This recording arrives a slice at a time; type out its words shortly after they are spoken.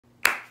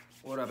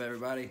What up,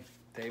 everybody?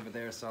 Dave with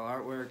Aerosol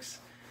Artworks,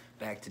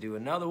 back to do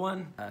another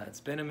one. It's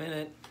been a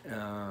minute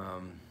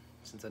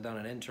since I've done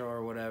an intro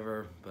or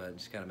whatever, but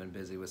just kind of been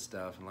busy with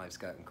stuff and life's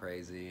gotten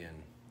crazy and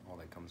all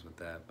that comes with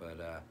that. But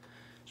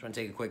just want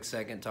to take a quick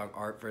second, talk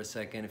art for a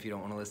second. If you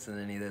don't want to listen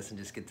to any of this and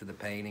just get to the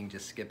painting,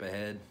 just skip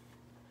ahead.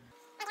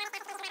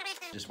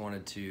 Just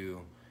wanted to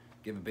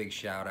give a big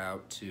shout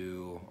out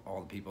to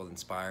all the people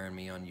inspiring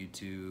me on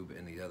YouTube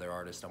and the other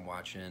artists I'm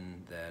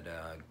watching that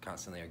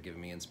constantly are giving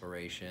me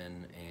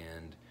inspiration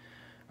and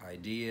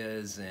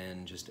ideas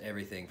and just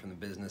everything from the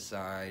business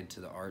side to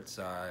the art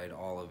side,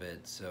 all of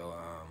it. So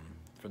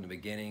from the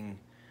beginning,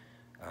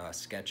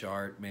 sketch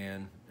art,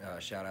 man,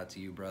 shout out to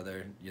you,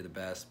 brother. You're the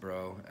best,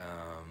 bro.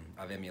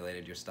 I've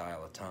emulated your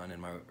style a ton in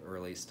my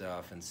early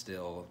stuff and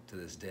still to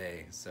this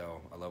day.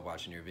 So I love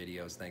watching your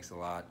videos. Thanks a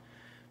lot.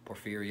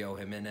 Porfirio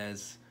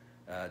Jimenez,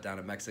 down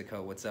in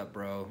Mexico, what's up,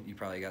 bro? You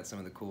probably got some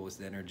of the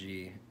coolest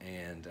energy,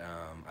 and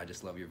I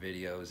just love your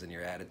videos and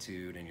your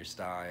attitude and your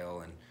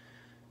style, and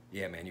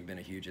yeah, man, you've been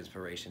a huge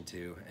inspiration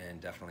too, and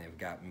definitely have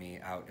gotten me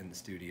out in the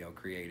studio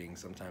creating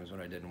sometimes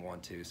when I didn't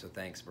want to, so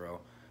thanks, bro.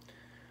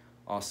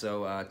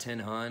 Also, Ten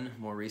Hun,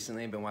 more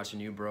recently, I've been watching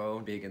you, bro.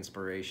 Big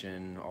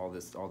inspiration, all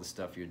the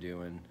stuff you're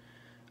doing.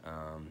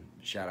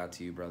 Shout out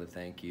to you, brother,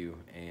 thank you.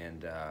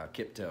 And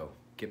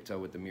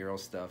Kipto with the mural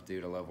stuff,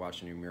 dude. I love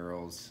watching your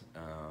murals.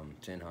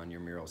 Ten Hun,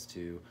 your murals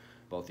too.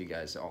 Both you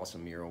guys are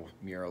awesome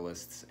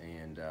muralists,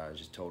 and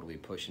just totally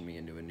pushing me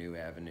into a new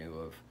avenue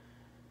of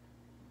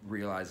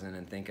realizing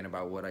and thinking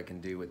about what I can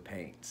do with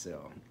paint.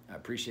 So I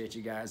appreciate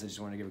you guys. I just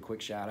want to give a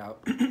quick shout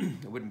out. I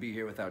wouldn't be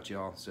here without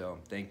y'all, so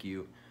thank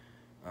you.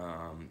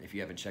 If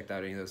you haven't checked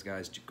out any of those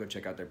guys, go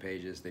check out their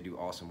pages. They do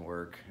awesome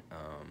work.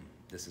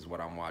 This is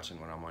what I'm watching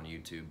when I'm on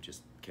YouTube,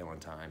 just killing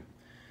time.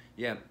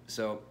 Yeah,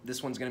 so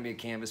this one's gonna be a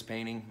canvas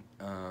painting.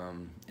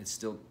 It's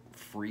still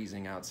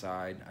freezing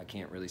outside. I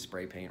can't really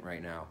spray paint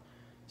right now.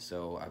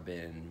 So I've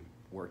been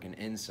working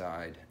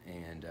inside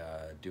and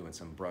doing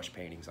some brush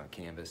paintings on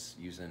canvas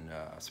using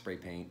spray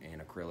paint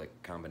and acrylic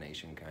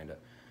combination kinda.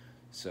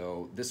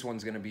 So this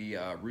one's gonna be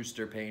a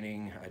Rooster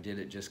painting. I did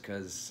it just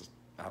cause,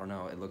 I don't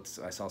know,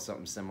 I saw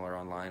something similar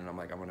online and I'm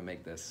like, I'm gonna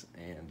make this,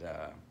 and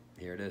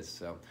here it is.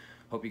 So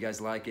hope you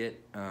guys like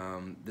it.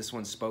 This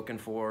one's spoken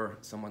for.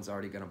 Someone's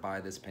already gonna buy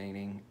this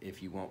painting.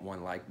 If you want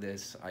one like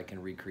this, I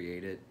can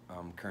recreate it.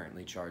 I'm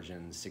currently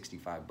charging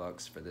 65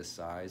 bucks for this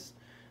size.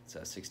 It's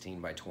a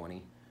 16 by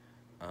 20.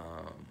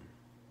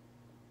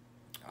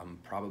 I'm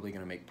probably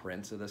gonna make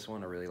prints of this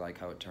one. I really like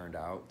how it turned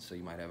out, so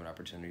you might have an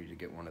opportunity to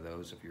get one of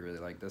those if you really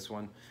like this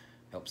one.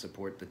 Help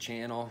support the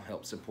channel,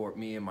 help support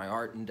me in my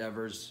art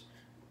endeavors,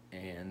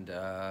 and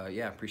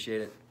yeah,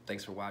 appreciate it.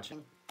 Thanks for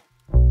watching.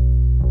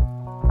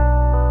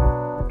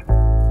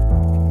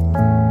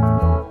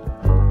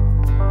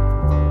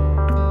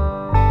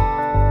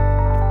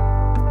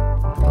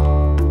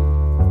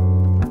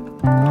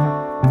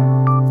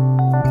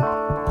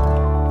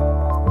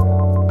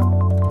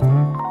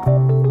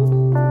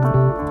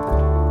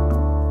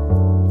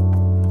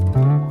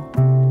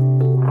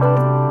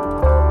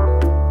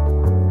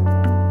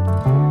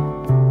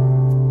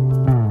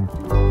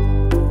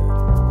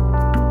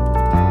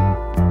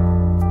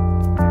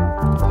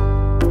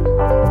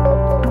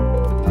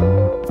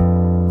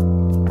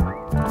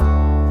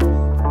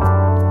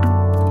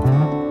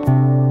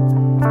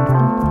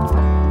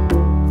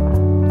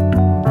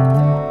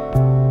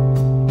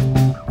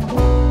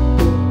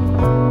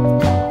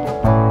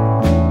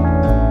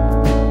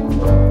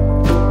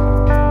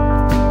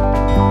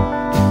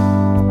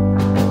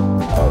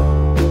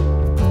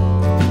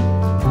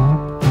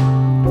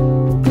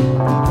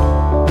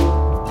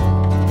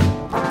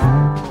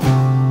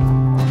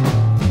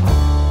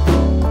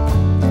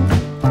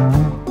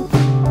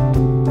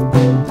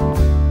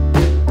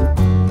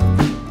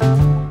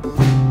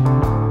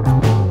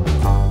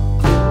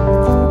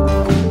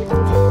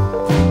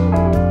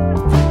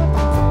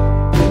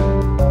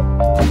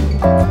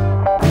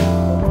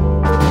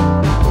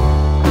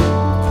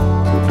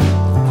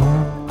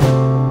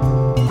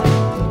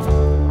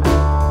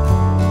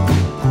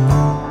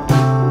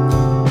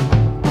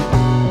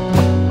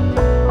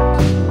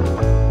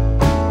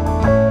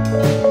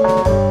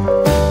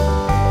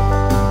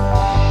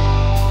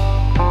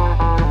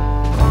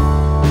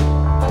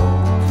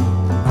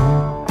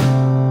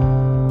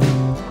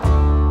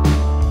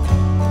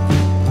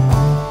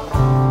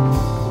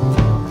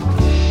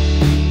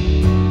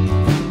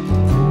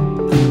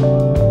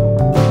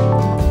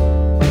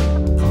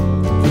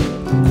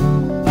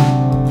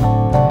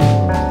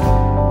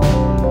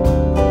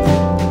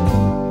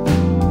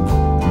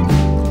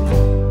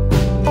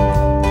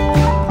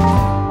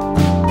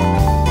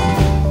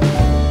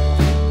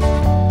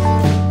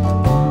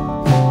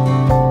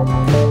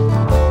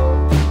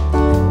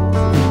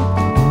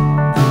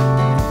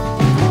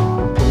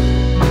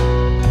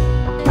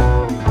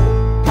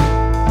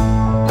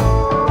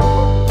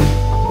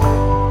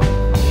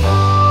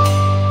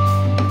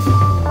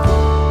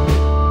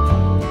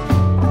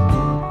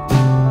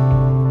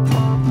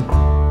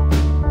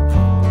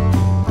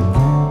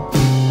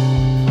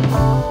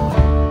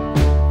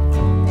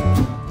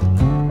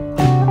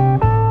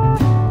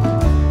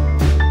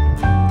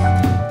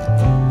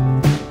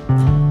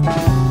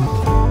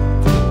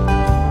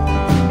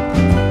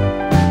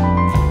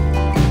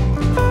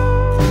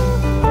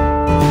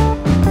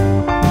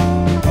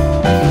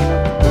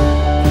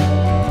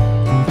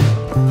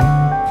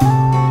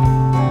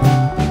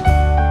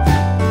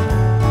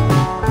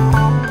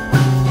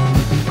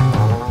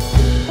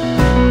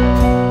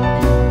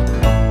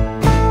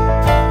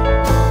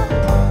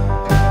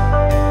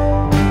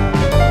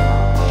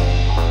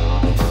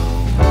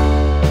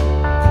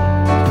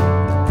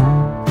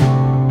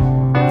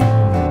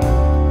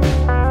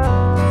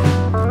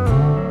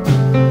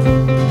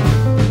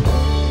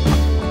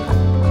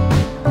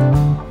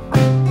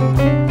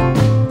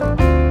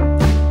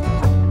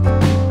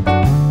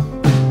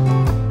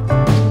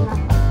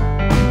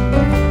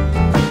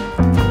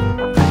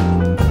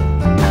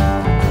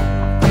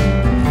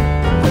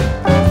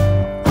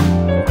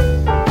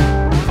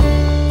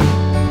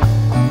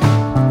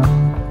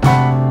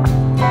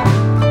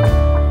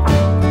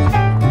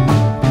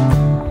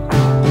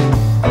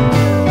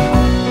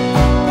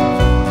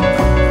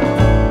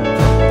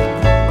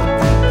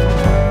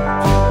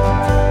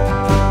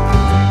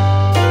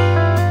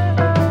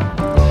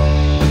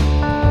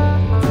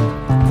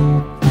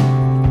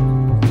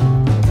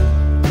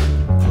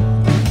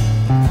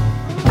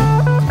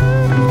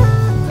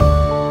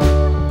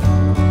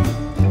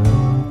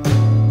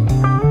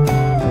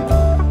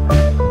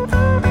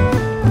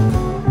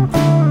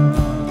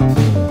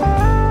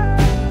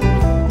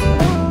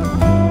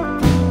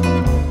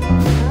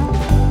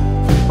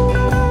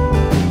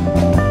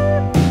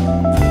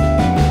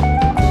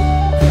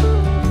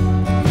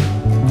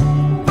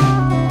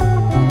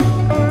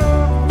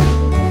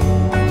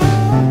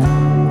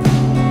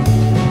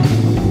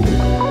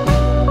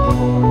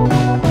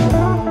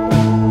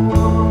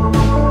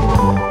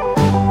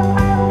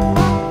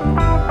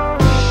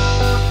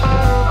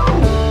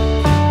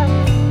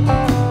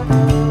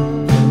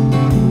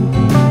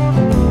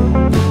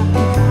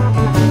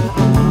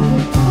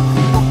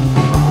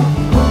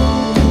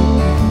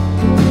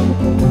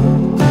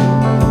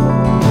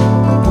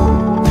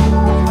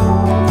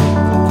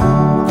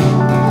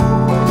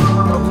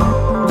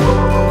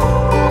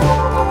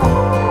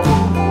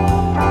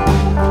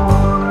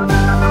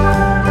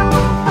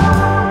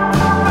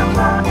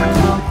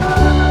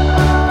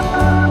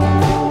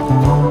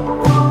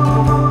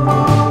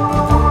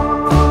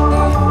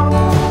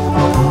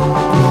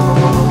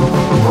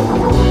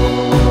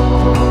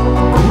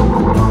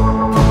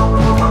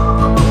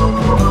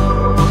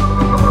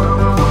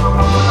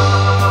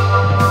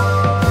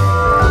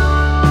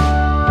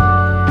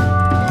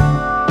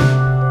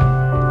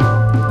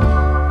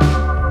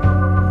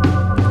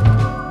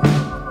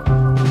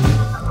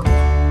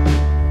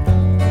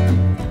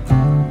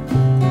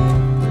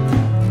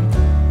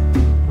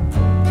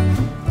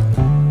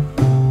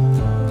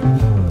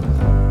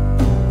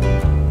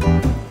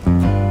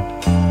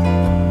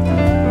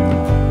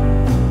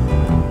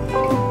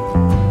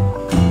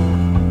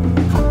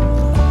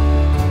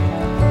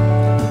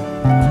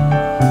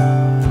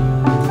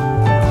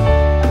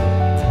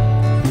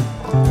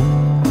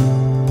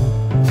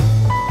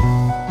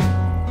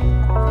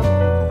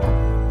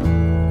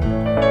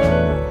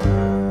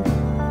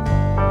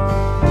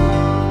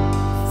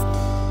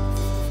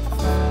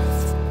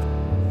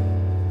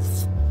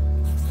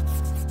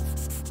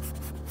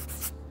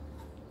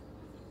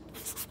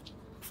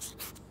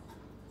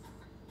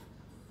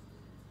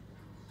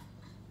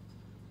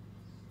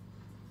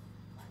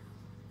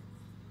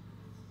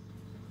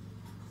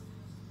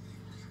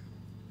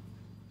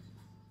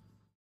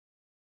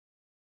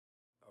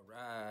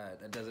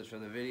 Alright, that does it for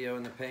the video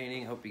and the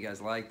painting. Hope you guys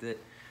liked it.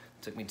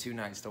 Took me 2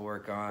 nights to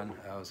work on.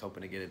 I was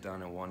hoping to get it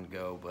done in one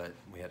go, but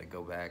we had to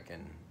go back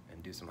and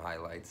do some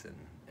highlights and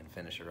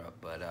finish her up.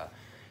 But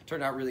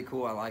turned out really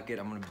cool. I like it.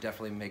 I'm gonna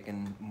definitely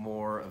making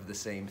more of the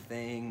same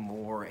thing,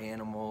 more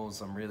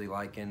animals. I'm really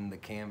liking the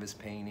canvas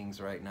paintings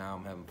right now.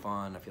 I'm having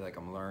fun. I feel like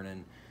I'm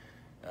learning,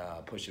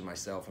 pushing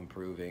myself,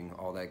 improving,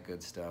 all that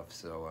good stuff.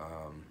 So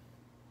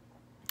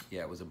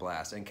yeah, it was a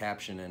blast. And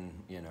captioning,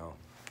 you know,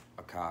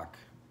 a cock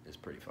is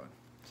pretty fun.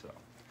 So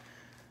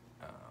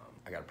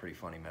I got a pretty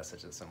funny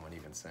message that someone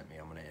even sent me.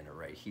 I'm gonna enter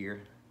right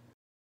here.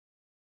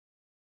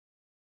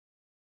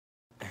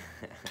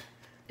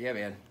 Yeah,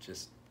 man,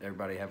 just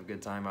everybody have a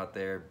good time out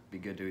there, be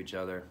good to each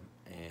other,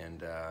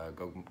 and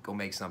go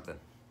make something.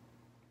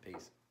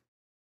 Peace.